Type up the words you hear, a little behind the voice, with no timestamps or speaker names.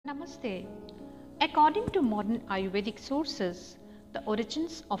Namaste. According to modern Ayurvedic sources, the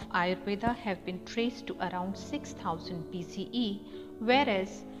origins of Ayurveda have been traced to around 6000 BCE,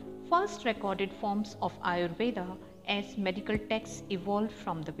 whereas first recorded forms of Ayurveda as medical texts evolved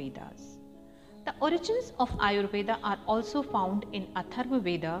from the Vedas. The origins of Ayurveda are also found in Atharva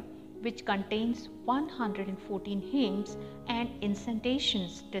Veda, which contains 114 hymns and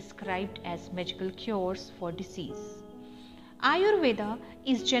incantations described as magical cures for disease. Ayurveda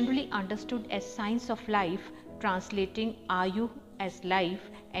is generally understood as science of life, translating Ayu as life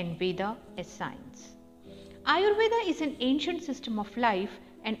and Veda as science. Ayurveda is an ancient system of life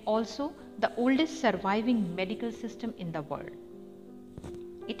and also the oldest surviving medical system in the world.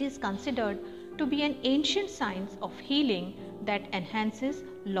 It is considered to be an ancient science of healing that enhances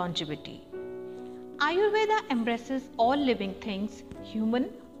longevity. Ayurveda embraces all living things, human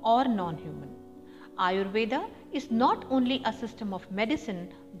or non-human. Ayurveda is not only a system of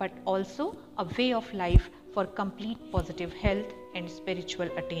medicine but also a way of life for complete positive health and spiritual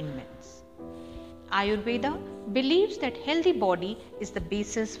attainments. Ayurveda believes that healthy body is the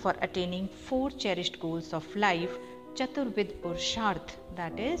basis for attaining four cherished goals of life, Chaturvid Purusharth,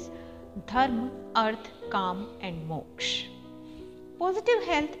 that is Dharma, Arth, Kam and Moksha. Positive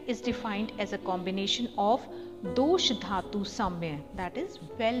health is defined as a combination of Dosh Dhatu Samya, that is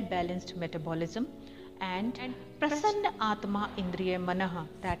well-balanced metabolism, and Prasanna Atma Indriya Manaha,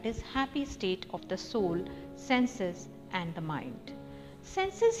 that is happy state of the soul, senses and the mind.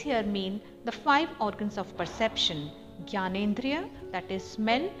 Senses here mean the five organs of perception, Jnanendriya, that is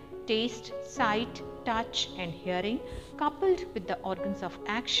smell, taste, sight, touch and hearing, coupled with the organs of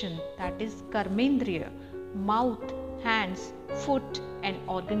action, that is Karmendriya, mouth, hands, foot and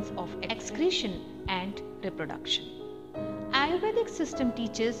organs of excretion and reproduction. Ayurvedic system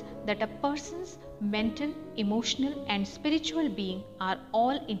teaches that a person's mental, emotional and spiritual being are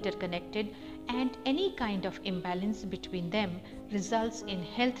all interconnected and any kind of imbalance between them results in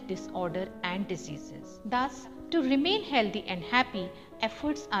health disorder and diseases. Thus, to remain healthy and happy,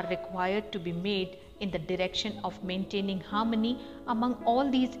 efforts are required to be made in the direction of maintaining harmony among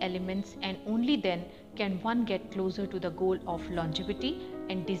all these elements, and only then can one get closer to the goal of longevity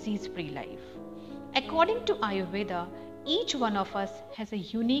and disease-free life. According to Ayurveda, each one of us has a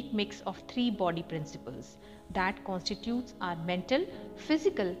unique mix of three body principles that constitutes our mental,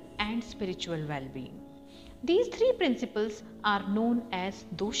 physical and spiritual well-being. These three principles are known as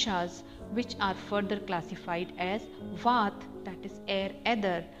doshas, which are further classified as Vat, that is air,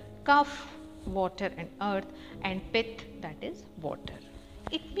 ether, Kapha, water and earth, and Pitta, that is water.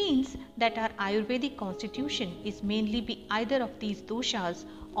 It means that our Ayurvedic constitution is mainly be either of these doshas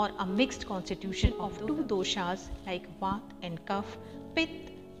or a mixed constitution of two doshas like Vat and Kapha,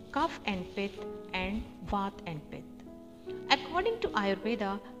 Pitta, Kapha and Pitta, and Vat and Pitta. According to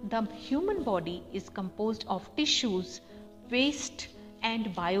Ayurveda, the human body is composed of tissues, waste and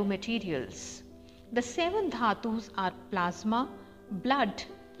biomaterials. The seven dhatus are plasma, blood,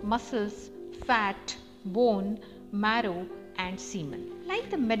 muscles, fat, bone, marrow and semen. Like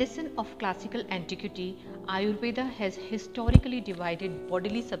the medicine of classical antiquity, Ayurveda has historically divided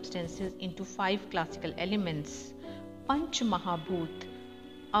bodily substances into five classical elements: Panch Mahabhut,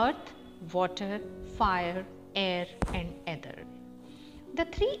 earth, water, fire, air and ether. The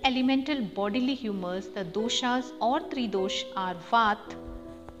three elemental bodily humors, the doshas or tridosh, are Vat,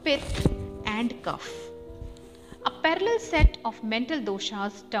 Pitta and Kapha. A parallel set of mental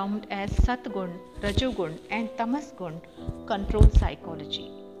doshas termed as Satgun, Rajogun and Tamasgun control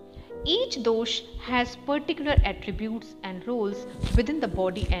psychology. Each dosh has particular attributes and roles within the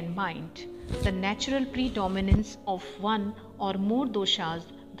body and mind. The natural predominance of one or more doshas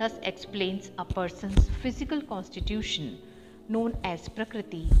thus explains a person's physical constitution, known as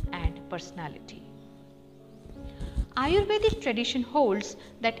Prakriti and personality. Ayurvedic tradition holds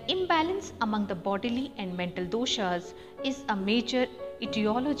that imbalance among the bodily and mental doshas is a major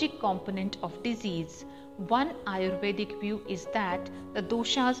etiologic component of disease. One Ayurvedic view is that the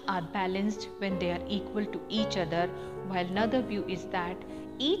doshas are balanced when they are equal to each other, while another view is that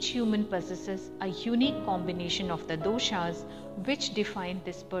each human possesses a unique combination of the doshas which define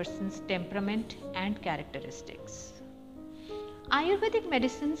this person's temperament and characteristics. Ayurvedic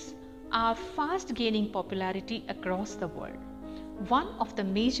medicines are fast gaining popularity across the world. One of the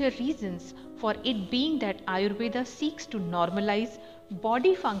major reasons for it being that Ayurveda seeks to normalize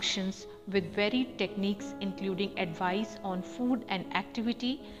body functions with varied techniques including advice on food and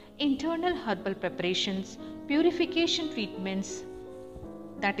activity, internal herbal preparations, purification treatments,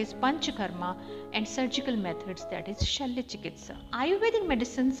 that is Panchakarma, and surgical methods, that is Shalya Chikitsa. Ayurvedic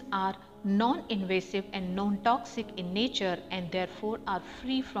medicines are non-invasive and non-toxic in nature and therefore are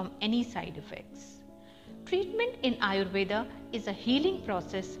free from any side effects. Treatment in Ayurveda is a healing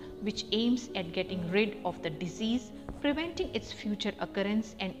process which aims at getting rid of the disease, preventing its future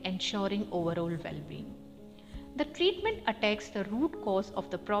occurrence and ensuring overall well-being. The treatment attacks the root cause of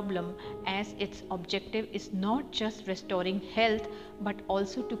the problem, as its objective is not just restoring health but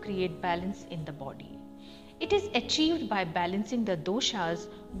also to create balance in the body. It is achieved by balancing the doshas,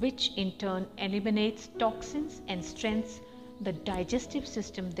 which in turn eliminates toxins and strengthens the digestive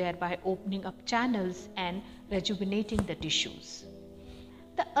system, thereby opening up channels and rejuvenating the tissues.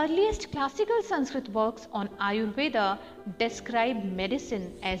 The earliest classical Sanskrit works on Ayurveda describe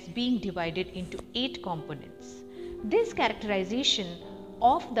medicine as being divided into 8 components. This characterization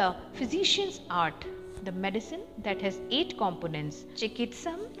of the physician's art, the medicine that has 8 components,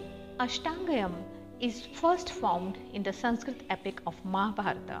 Chikitsam Ashtangayam, is first found in the Sanskrit epic of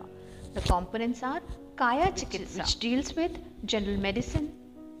Mahabharata. The components are Kaya Chikitsa, which deals with general medicine,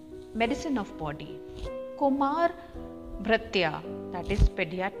 medicine of body; Kumar Vritya, that is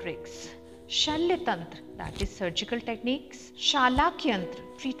pediatrics; Shalya Tantra, that is surgical techniques;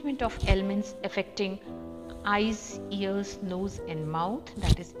 Shalakyantra, treatment of ailments affecting eyes, ears, nose and mouth,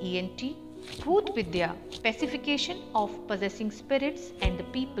 that is ENT; Bhoot Vidya, specification of possessing spirits and the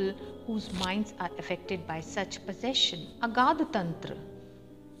people whose minds are affected by such possession; Agada Tantra,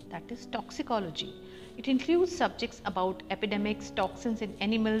 that is toxicology. It includes subjects about epidemics, toxins in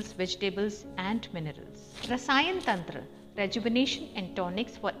animals, vegetables and minerals. Rasayan Tantra, rejuvenation and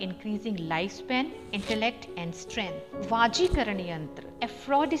tonics for increasing lifespan, intellect and strength. Vajikarana Yantra,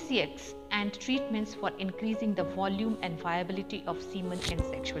 aphrodisiacs and treatments for increasing the volume and viability of semen and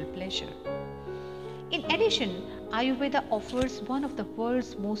sexual pleasure. In addition, Ayurveda offers one of the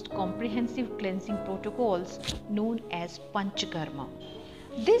world's most comprehensive cleansing protocols known as Panchakarma.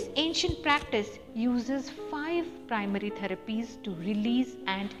 This ancient practice uses 5 primary therapies to release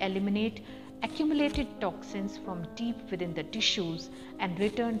and eliminate accumulated toxins from deep within the tissues and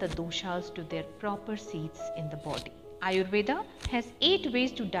return the doshas to their proper seats in the body. Ayurveda has 8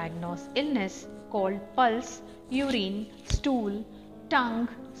 ways to diagnose illness called pulse, urine, stool, tongue,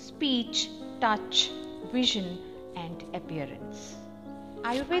 speech, touch, vision and appearance.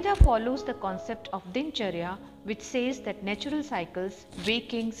 Ayurveda follows the concept of Dincharya, which says that natural cycles,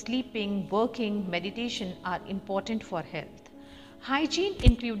 waking, sleeping, working, meditation are important for health. Hygiene,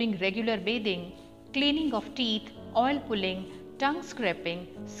 including regular bathing, cleaning of teeth, oil pulling, tongue scraping,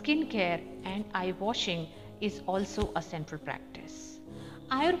 skin care and eye washing is also a central practice.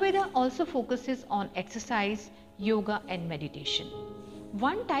 Ayurveda also focuses on exercise, yoga and meditation.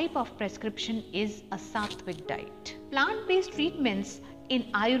 One type of prescription is a sattvic diet. Plant-based treatments in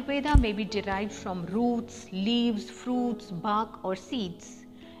Ayurveda may be derived from roots, leaves, fruits, bark or seeds.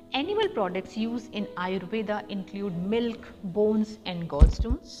 Animal products used in Ayurveda include milk, bones and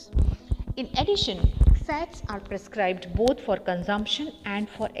gallstones. In addition, fats are prescribed both for consumption and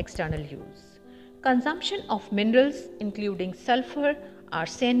for external use. Consumption of minerals including sulfur,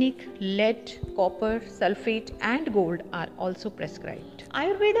 arsenic, lead, copper, sulfate and gold are also prescribed.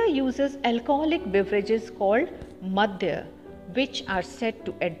 Ayurveda uses alcoholic beverages called madhya, which are said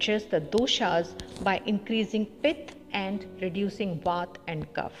to adjust the doshas by increasing pith and reducing vata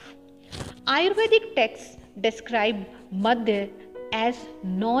and kapha. Ayurvedic texts describe madhya as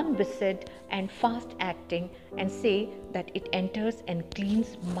non-viscid and fast-acting and say that it enters and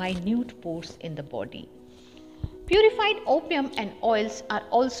cleans minute pores in the body. Purified opium and oils are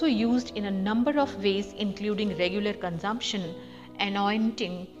also used in a number of ways, including regular consumption,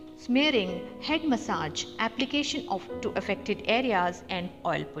 anointing, smearing, head massage, application to affected areas and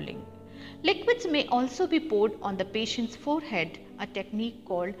oil pulling. Liquids may also be poured on the patient's forehead, a technique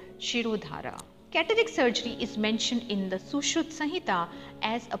called Shirodhara. Cataract surgery is mentioned in the Sushruta Samhita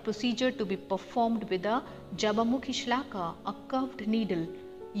as a procedure to be performed with a Jabamukhi Shlaka, a curved needle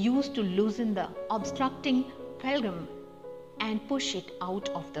used to loosen the obstructing phlegm and push it out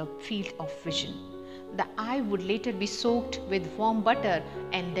of the field of vision. The eye would later be soaked with warm butter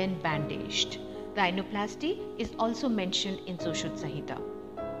and then bandaged. Rhinoplasty is also mentioned in Sushruta Samhita.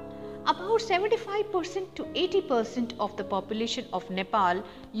 About 75% to 80% of the population of Nepal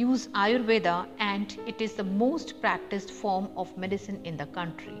use Ayurveda and it is the most practiced form of medicine in the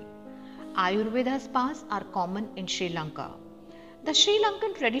country. Ayurveda spas are common in Sri Lanka. The Sri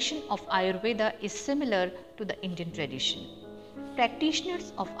Lankan tradition of Ayurveda is similar to the Indian tradition.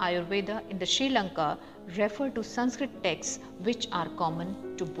 Practitioners of Ayurveda in the Sri Lanka refer to Sanskrit texts which are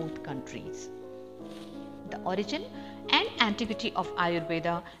common to both countries. The origin and antiquity of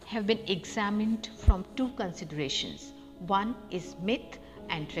Ayurveda have been examined from 2 considerations. One is myth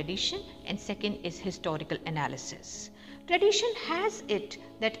and tradition, and second is historical analysis. Tradition has it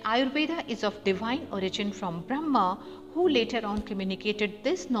that Ayurveda is of divine origin from Brahma, who later on communicated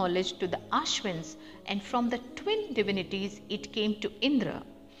this knowledge to the Ashwins, and from the twin divinities it came to Indra.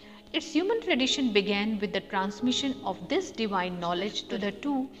 Its human tradition began with the transmission of this divine knowledge to the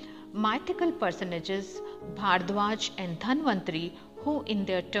two mythical personages Bhardwaj and Dhanvantari, who in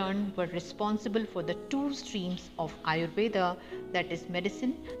their turn were responsible for the two streams of Ayurveda, that is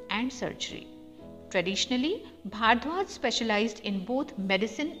medicine and surgery. Traditionally, Bhardwaj specialized in both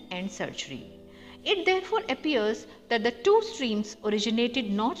medicine and surgery. It therefore appears that the two streams originated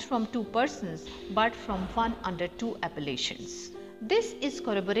not from two persons but from one under two appellations. This is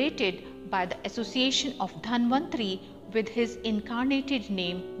corroborated by the association of Dhanvantari with his incarnated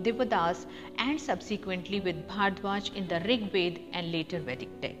name Divadas and subsequently with Bhardwaj in the Rig Veda and later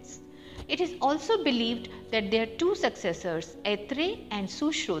Vedic texts. It is also believed that their two successors, Aitreya and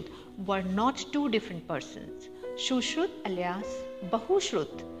Sushrut, were not two different persons. Sushrut alias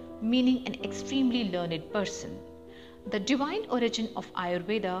Bahushrut, meaning an extremely learned person. The divine origin of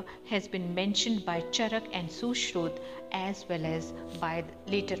Ayurveda has been mentioned by Charak and Sushrut as well as by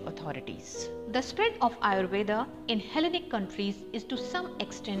later authorities. The spread of Ayurveda in Hellenic countries is to some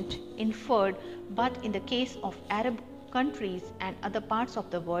extent inferred, but in the case of Arab countries and other parts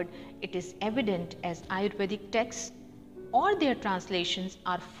of the world, it is evident as Ayurvedic texts or their translations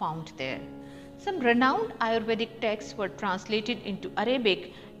are found there. Some renowned Ayurvedic texts were translated into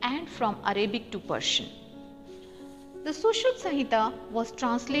Arabic and from Arabic to Persian. The Sushrut Samhita was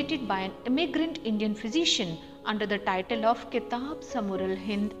translated by an immigrant Indian physician under the title of Kitab Samurul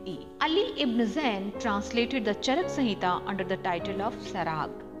Hind-e. Ali ibn Zain translated the Charak Samhita under the title of Sarag.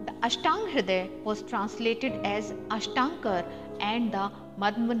 The Ashtang Hriday was translated as Ashtankar and the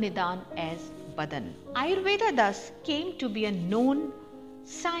Madhvanidan as Badan. Ayurveda thus came to be a known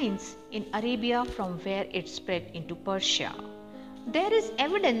science in Arabia from where it spread into Persia. There is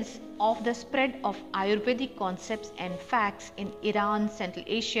evidence of the spread of Ayurvedic concepts and facts in Iran, Central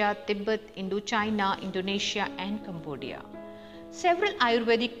Asia, Tibet, Indochina, Indonesia and Cambodia. Several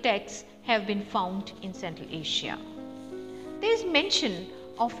Ayurvedic texts have been found in Central Asia. There is mention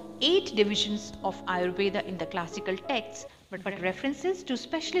of 8 divisions of Ayurveda in the classical texts, but references to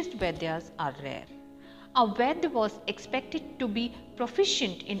specialist Vaidyas are rare. A Vaidya was expected to be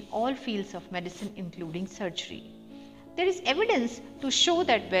proficient in all fields of medicine including surgery. There is evidence to show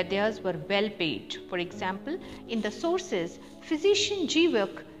that Vaidyas were well paid. For example, in the sources, physician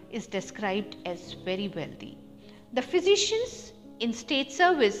Jivak is described as very wealthy. The physicians in state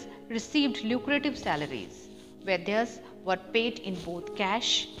service received lucrative salaries. Vaidyas were paid in both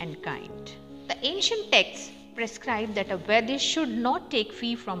cash and kind. The ancient texts prescribe that a Vaidya should not take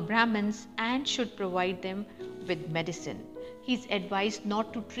fee from Brahmins and should provide them with medicine. He is advised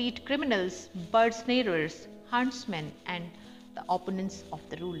not to treat criminals, bird snarers, huntsmen and the opponents of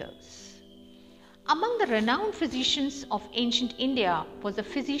the rulers. Among the renowned physicians of ancient India was a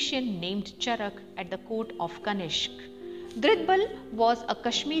physician named Charak at the court of Kanishk. Dritbal was a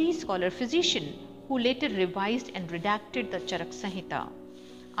Kashmiri scholar physician who later revised and redacted the Charak Samhita.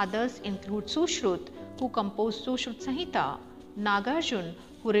 Others include Sushrut, who composed Sushrut Samhita, Nagarjun,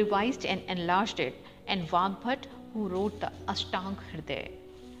 who revised and enlarged it, and Vagbhat, who wrote the Ashtang Hriday.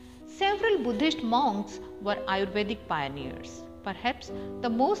 Several Buddhist monks were Ayurvedic pioneers. Perhaps the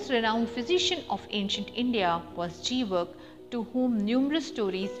most renowned physician of ancient India was Jivak, to whom numerous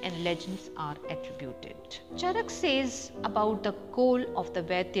stories and legends are attributed. Charak says about the goal of the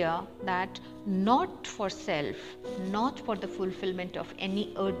Vaidya that not for self, not for the fulfillment of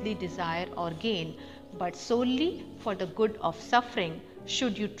any earthly desire or gain, but solely for the good of suffering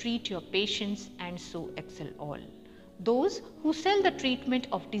should you treat your patients and so excel all. Those who sell the treatment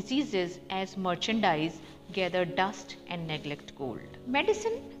of diseases as merchandise gather dust and neglect gold.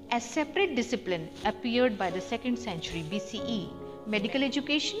 Medicine as separate discipline appeared by the 2nd century BCE. Medical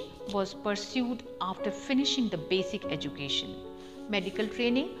education was pursued after finishing the basic education. Medical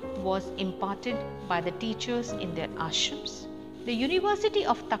training was imparted by the teachers in their ashrams. The University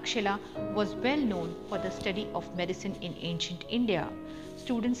of Takshila was well known for the study of medicine in ancient India.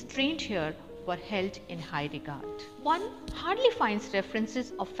 Students trained here were held in high regard. One hardly finds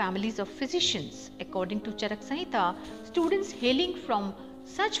references of families of physicians. According to Charak Samhita, students hailing from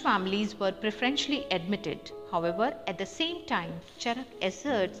such families were preferentially admitted. However, at the same time, Charak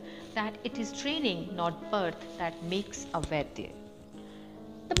asserts that it is training, not birth, that makes a Vaidya.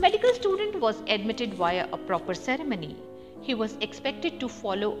 The medical student was admitted via a proper ceremony. He was expected to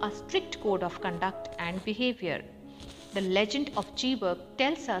follow a strict code of conduct and behavior. The legend of Jivak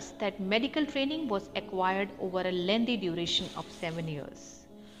tells us that medical training was acquired over a lengthy duration of 7 years.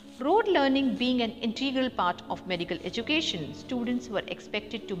 Rote learning being an integral part of medical education, students were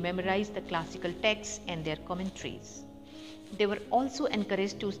expected to memorize the classical texts and their commentaries. They were also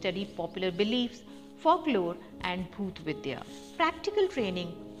encouraged to study popular beliefs, folklore, and Bhoot Vidya. Practical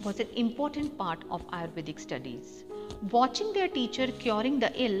training was an important part of Ayurvedic studies. Watching their teacher curing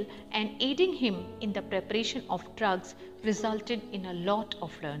the ill and aiding him in the preparation of drugs resulted in a lot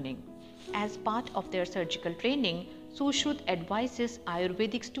of learning. As part of their surgical training, Sushruta advises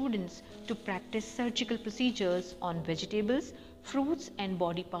Ayurvedic students to practice surgical procedures on vegetables, fruits, and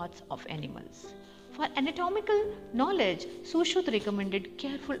body parts of animals. For anatomical knowledge, Sushruta recommended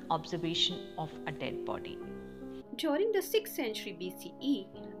careful observation of a dead body. During the 6th century BCE,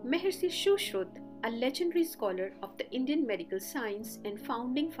 Maharshi Sushruta, a legendary scholar of the Indian medical science and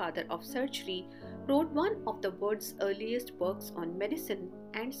founding father of surgery, wrote one of the world's earliest works on medicine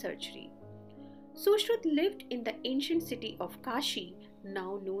and surgery. Sushruta lived in the ancient city of Kashi,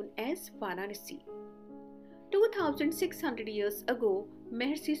 now known as Varanasi. 2600 years ago,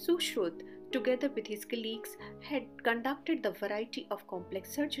 Maharshi Sushruta, together with his colleagues, had conducted the variety of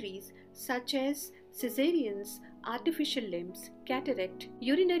complex surgeries such as caesareans, artificial limbs, cataract,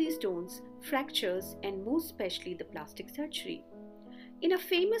 urinary stones, fractures, and most especially the plastic surgery. In a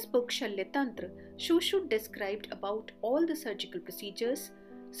famous book, Shalya Tantra, Sushruta described about all the surgical procedures.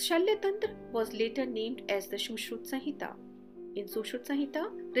 Shalya Tantra was later named as the Sushruta Samhita. In Sushruta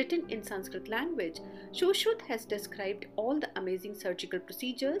Samhita, written in Sanskrit language, Sushruta has described all the amazing surgical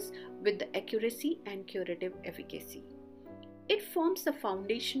procedures with the accuracy and curative efficacy. It forms the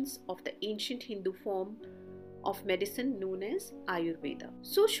foundations of the ancient Hindu form of medicine known as Ayurveda.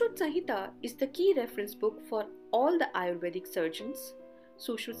 Sushruta Samhita is the key reference book for all the Ayurvedic surgeons.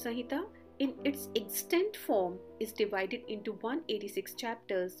 Sushruta Samhita, in its extant form, is divided into 186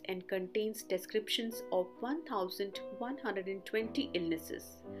 chapters and contains descriptions of 1120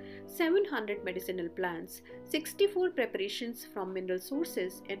 illnesses, 700 medicinal plants, 64 preparations from mineral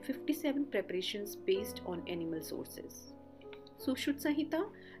sources, and 57 preparations based on animal sources. Sushruta Samhita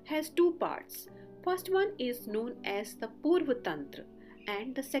has two parts. First one is known as the Purva Tantra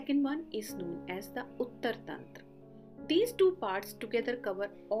and the second one is known as the Uttar Tantra. These two parts together cover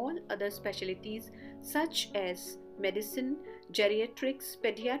all other specialties such as medicine, geriatrics,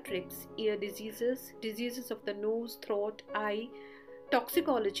 pediatrics, ear diseases, diseases of the nose, throat, eye,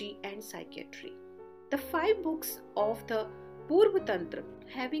 toxicology, and psychiatry. The 5 books of the Purva Tantra,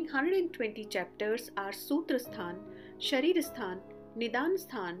 having 120 chapters, are Sutrasthan, Sharirasthan,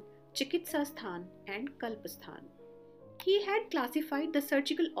 Nidansthan, Chikitsasthan, and Kalpasthan. He had classified the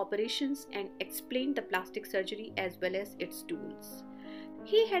surgical operations and explained the plastic surgery as well as its tools.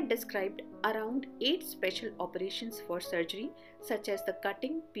 He had described around 8 special operations for surgery such as the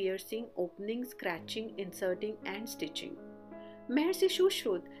cutting, piercing, opening, scratching, inserting, and stitching. Maharshi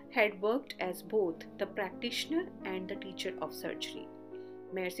Sushruta had worked as both the practitioner and the teacher of surgery.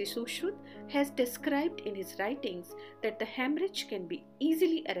 Maharshi Sushruta has described in his writings that the hemorrhage can be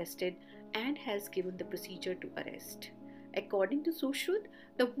easily arrested and has given the procedure to arrest. According to Sushruta,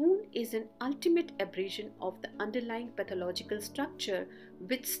 the wound is an ultimate abrasion of the underlying pathological structure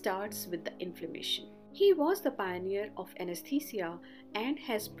which starts with the inflammation. He was the pioneer of anesthesia and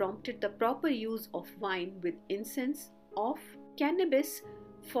has prompted the proper use of wine with incense of cannabis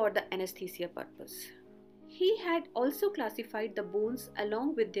for the anesthesia purpose. He had also classified the bones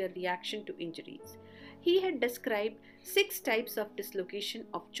along with their reaction to injuries. He had described 6 types of dislocation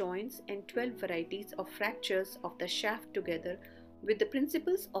of joints and 12 varieties of fractures of the shaft together with the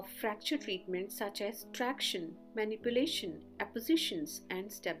principles of fracture treatment such as traction, manipulation, appositions,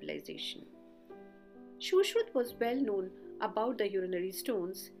 and stabilization. Sushruta was well known about the urinary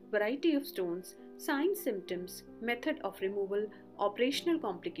stones, variety of stones, signs, symptoms, method of removal, operational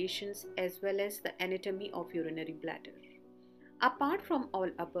complications, as well as the anatomy of urinary bladder. Apart from all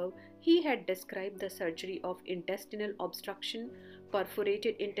above, he had described the surgery of intestinal obstruction,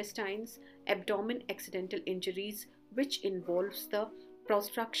 perforated intestines, abdomen accidental injuries, which involves the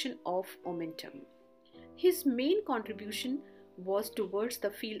prostruction of omentum. His main contribution was towards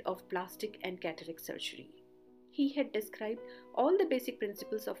the field of plastic and cataract surgery. He had described all the basic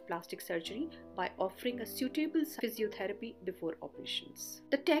principles of plastic surgery by offering a suitable physiotherapy before operations.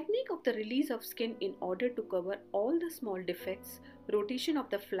 The technique of the release of skin in order to cover all the small defects, rotation of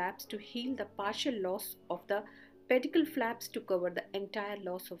the flaps to heal the partial loss of the pedicle flaps to cover the entire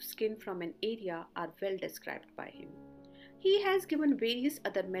loss of skin from an area are well described by him. He has given various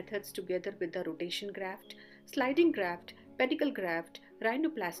other methods together with the rotation graft, sliding graft, pedicle graft,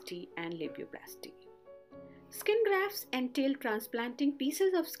 rhinoplasty, and labioplasty. Skin grafts entail transplanting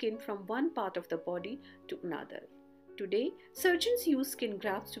pieces of skin from one part of the body to another. Today, surgeons use skin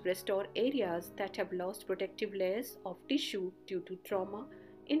grafts to restore areas that have lost protective layers of tissue due to trauma,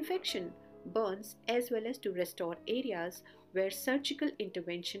 infection, burns, as well as to restore areas where surgical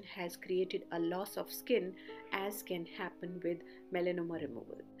intervention has created a loss of skin, as can happen with melanoma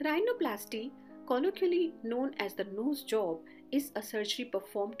removal. Rhinoplasty, colloquially known as the nose job, is a surgery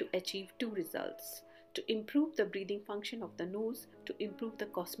performed to achieve two results: to improve the breathing function of the nose, to improve the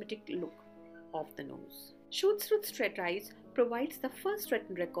cosmetic look of the nose. Schutzruth-Strattais provides the first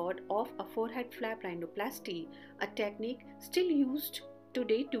written record of a forehead flap rhinoplasty, a technique still used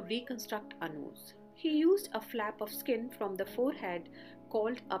today to reconstruct a nose. He used a flap of skin from the forehead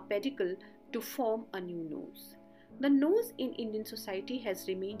called a pedicle to form a new nose. The nose in Indian society has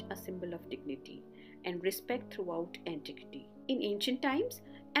remained a symbol of dignity and respect throughout antiquity. In ancient times,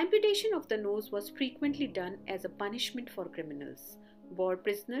 amputation of the nose was frequently done as a punishment for criminals, war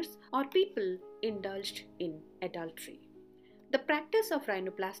prisoners, or people indulged in adultery. The practice of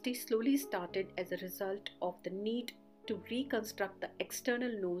rhinoplasty slowly started as a result of the need to reconstruct the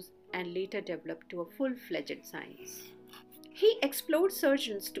external nose and later developed to a full-fledged science. He explored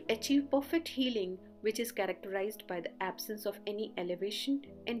surgeons to achieve perfect healing, which is characterized by the absence of any elevation,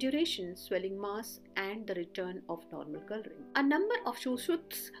 induration, swelling mass, and the return of normal coloring. A number of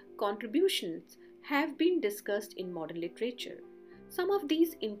Schutzruth's contributions have been discussed in modern literature. Some of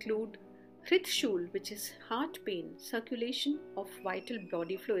these include Hritshul, which is heart pain, circulation of vital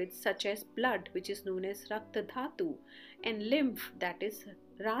body fluids such as blood, which is known as Rakta Dhatu, and lymph, that is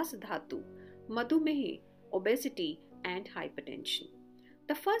Ras Dhatu, Madhumehi, obesity, and hypertension.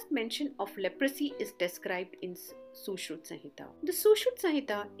 The first mention of leprosy is described in Sushruta Samhita. The Sushruta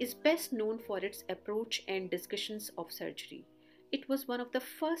Samhita is best known for its approach and discussions of surgery. It was one of the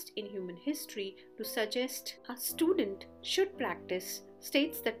first in human history to suggest a student should practice,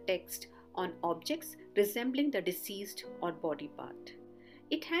 states the text, on objects resembling the deceased or body part.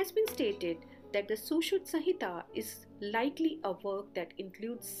 It has been stated that the Sushruta Samhita is likely a work that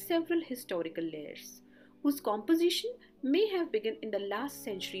includes several historical layers, whose composition may have begun in the last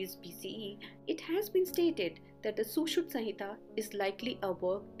centuries BCE. It has been stated that the Sushruta Samhita is likely a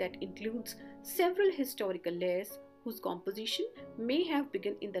work that includes several historical layers whose composition may have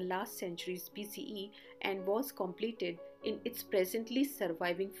begun in the last centuries BCE and was completed in its presently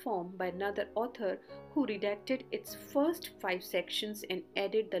surviving form by another author who redacted its first 5 sections and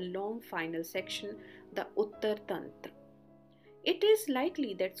added the long final section, the Uttar Tantra. It is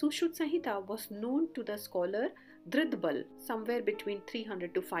likely that Sushruta Samhita was known to the scholar Dhridbal somewhere between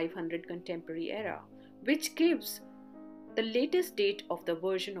 300 to 500 contemporary era, which gives the latest date of the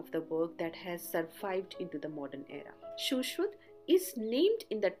version of the work that has survived into the modern era. Sushruta is named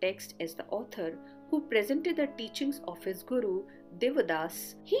in the text as the author who presented the teachings of his guru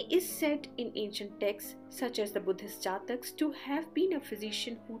Devadas. He is said in ancient texts such as the Buddhist Jataks to have been a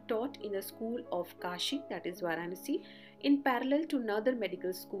physician who taught in the school of Kashi, that is Varanasi, in parallel to another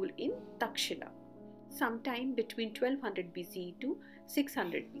medical school in Takshila, sometime between 1200 BCE to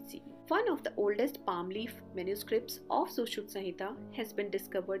 600 BCE. One of the oldest palm leaf manuscripts of Sushruta Samhita has been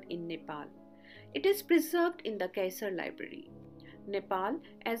discovered in Nepal. It is preserved in the Kaisar Library, Nepal,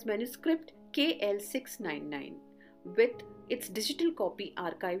 as manuscript KL699, with its digital copy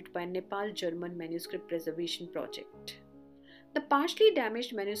archived by Nepal German Manuscript Preservation Project. The partially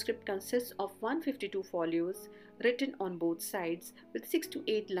damaged manuscript consists of 152 folios written on both sides with 6 to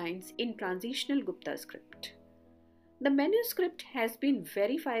 8 lines in transitional Gupta script. The manuscript has been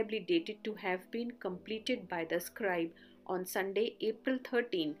verifiably dated to have been completed by the scribe on Sunday, April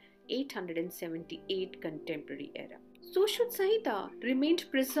 13, 878 contemporary era. Sushruta Samhita remained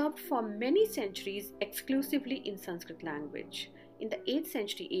preserved for many centuries exclusively in Sanskrit language. In the 8th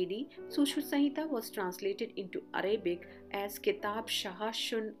century AD, Sushruta Samhita was translated into Arabic as Kitab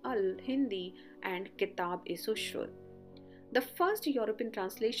Shahashun al-Hindi and Kitab-e-Sushrut. The first European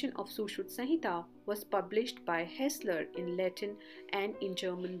translation of Sushruta Samhita was published by Hessler in Latin and in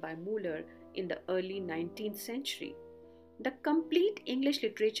German by Müller in the early 19th century. The complete English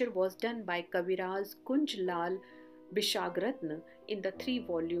literature was done by Kaviraj Kunj Lal Bishagratna in the 3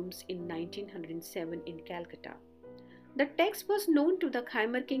 volumes in 1907 in Calcutta. The text was known to the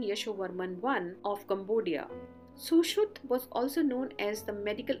Khmer king Yashovarman I of Cambodia. Sushruta was also known as the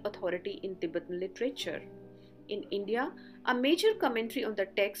medical authority in Tibetan literature. In India, a major commentary on the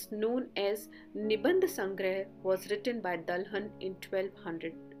text known as Nibandh Sangrah was written by Dalhan in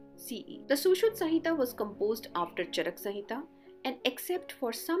 1200 CE. The Sushruta Samhita was composed after Charak Samhita, and except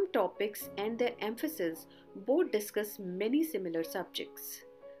for some topics and their emphasis, both discuss many similar subjects.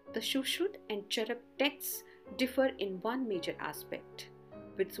 The Sushruta and Charak texts differ in one major aspect,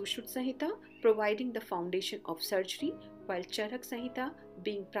 with Sushruta Samhita providing the foundation of surgery, while Charak Samhita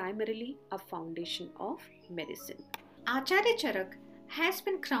being primarily a foundation of medicine. Acharya Charak has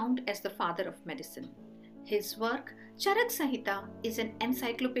been crowned as the father of medicine. His work, Charak Samhita, is an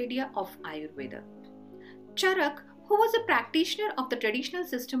encyclopedia of Ayurveda. Charak, who was a practitioner of the traditional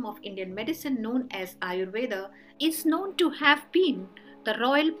system of Indian medicine known as Ayurveda, is known to have been the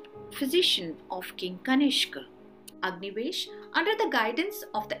royal physician of King Kanishka. Agnivesh, under the guidance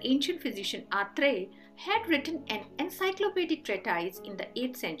of the ancient physician Atreya, had written an encyclopedic treatise in the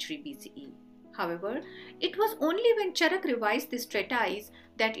 8th century BCE. However, it was only when Charak revised this treatise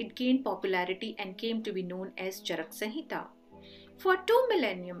that it gained popularity and came to be known as Charak Samhita. For 2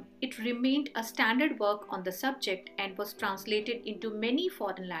 millennia, it remained a standard work on the subject and was translated into many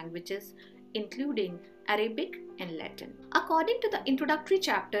foreign languages, including Arabic and Latin. According to the introductory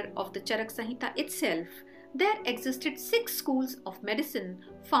chapter of the Charak Samhita itself, there existed 6 schools of medicine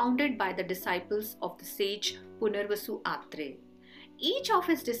founded by the disciples of the sage Punarvasu Atreya. Each of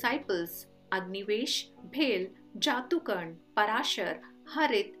his disciples, Agnivesh, Bhel, Jatukarn, Parashar,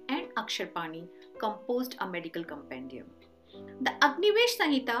 Harit and Aksharpani, composed a medical compendium. The Agnivesh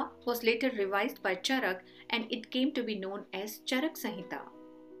Samhita was later revised by Charak and it came to be known as Charak Samhita.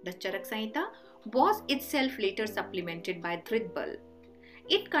 The Charak Samhita was itself later supplemented by Dhritbal.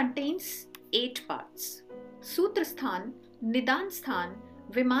 It contains 8 parts: Sutrasthan, Nidanshthan,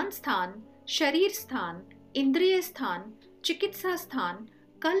 Vimanshthan, Sharirsthan, Indriyasthan, Chikitsasthan,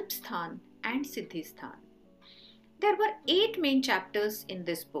 Kalpsthan and Siddhisthan. There were 8 main chapters in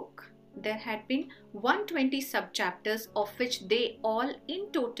this book. There had been 120 sub-chapters, of which they all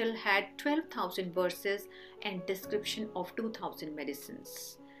in total had 12,000 verses and description of 2,000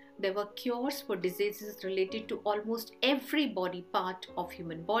 medicines. There were cures for diseases related to almost every body part of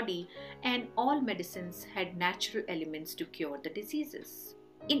human body, and all medicines had natural elements to cure the diseases.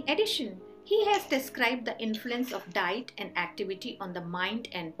 In addition, he has described the influence of diet and activity on the mind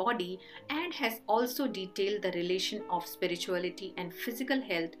and body and has also detailed the relation of spirituality and physical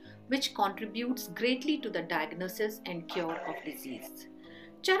health, which contributes greatly to the diagnosis and cure of disease.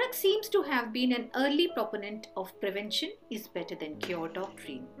 Charak seems to have been an early proponent of prevention is better than cure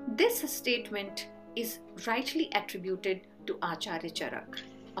doctrine. This statement is rightly attributed to Acharya Charak,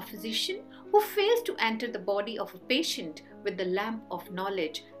 a physician who fails to enter the body of a patient with the lamp of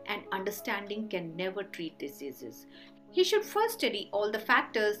knowledge and understanding can never treat diseases. He should first study all the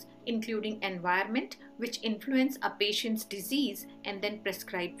factors, including environment, which influence a patient's disease and then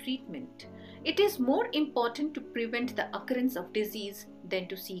prescribe treatment. It is more important to prevent the occurrence of disease than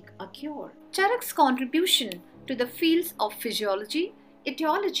to seek a cure. Charak's contribution to the fields of physiology,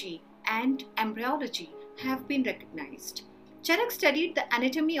 etiology, and embryology have been recognized. Charak studied the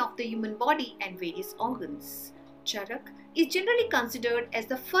anatomy of the human body and various organs. Charak is generally considered as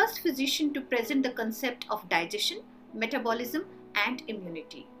the first physician to present the concept of digestion, metabolism, and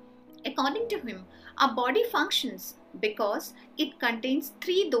immunity. According to him, our body functions because it contains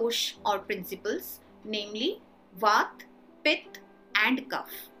 3 dosh or principles, namely Vat, Pitta, and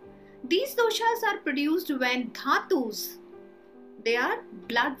Kapha. These doshas are produced when dhatus, they are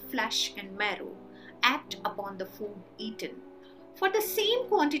blood, flesh, and marrow, act upon the food eaten. For the same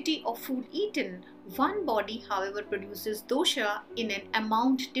quantity of food eaten, one body, however, produces dosha in an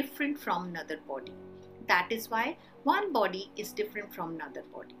amount different from another body. That is why one body is different from another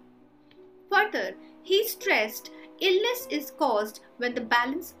body. Further, he stressed illness is caused when the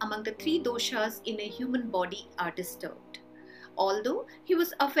balance among the 3 doshas in a human body are disturbed. Although he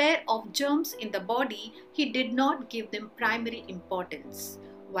was aware of germs in the body, he did not give them primary importance.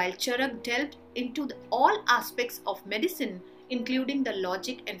 While Charak delved into all aspects of medicine, including the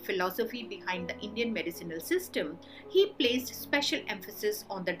logic and philosophy behind the Indian medicinal system, he placed special emphasis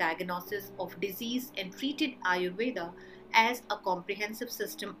on the diagnosis of disease and treated Ayurveda as a comprehensive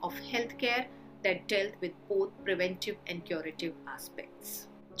system of healthcare that dealt with both preventive and curative aspects.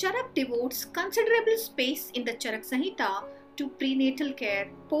 Charak devotes considerable space in the Charak Samhita to prenatal care,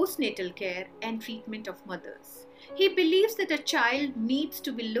 postnatal care, and treatment of mothers. He believes that a child needs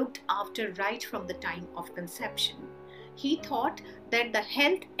to be looked after right from the time of conception. He thought that the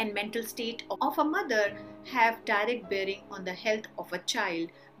health and mental state of a mother have direct bearing on the health of a child.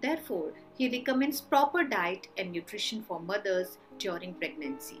 Therefore, he recommends proper diet and nutrition for mothers during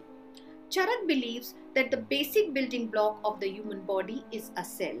pregnancy. Charak believes that the basic building block of the human body is a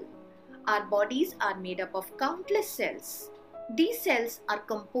cell. Our bodies are made up of countless cells. These cells are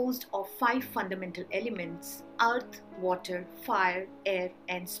composed of 5 fundamental elements: earth, water, fire, air,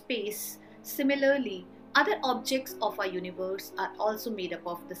 and space. Similarly, other objects of our universe are also made up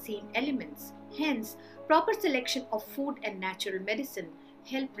of the same elements. Hence, proper selection of food and natural medicine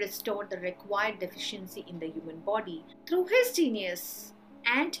helped restore the required deficiency in the human body. Through his genius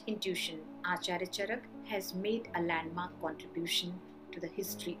and intuition, Acharya Charak has made a landmark contribution to the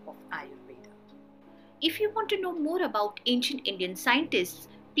history of Ayurveda. If you want to know more about ancient Indian scientists,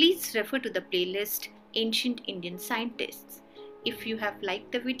 please refer to the playlist Ancient Indian Scientists. If you have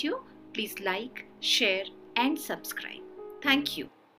liked the video, please like, share and subscribe. Thank you.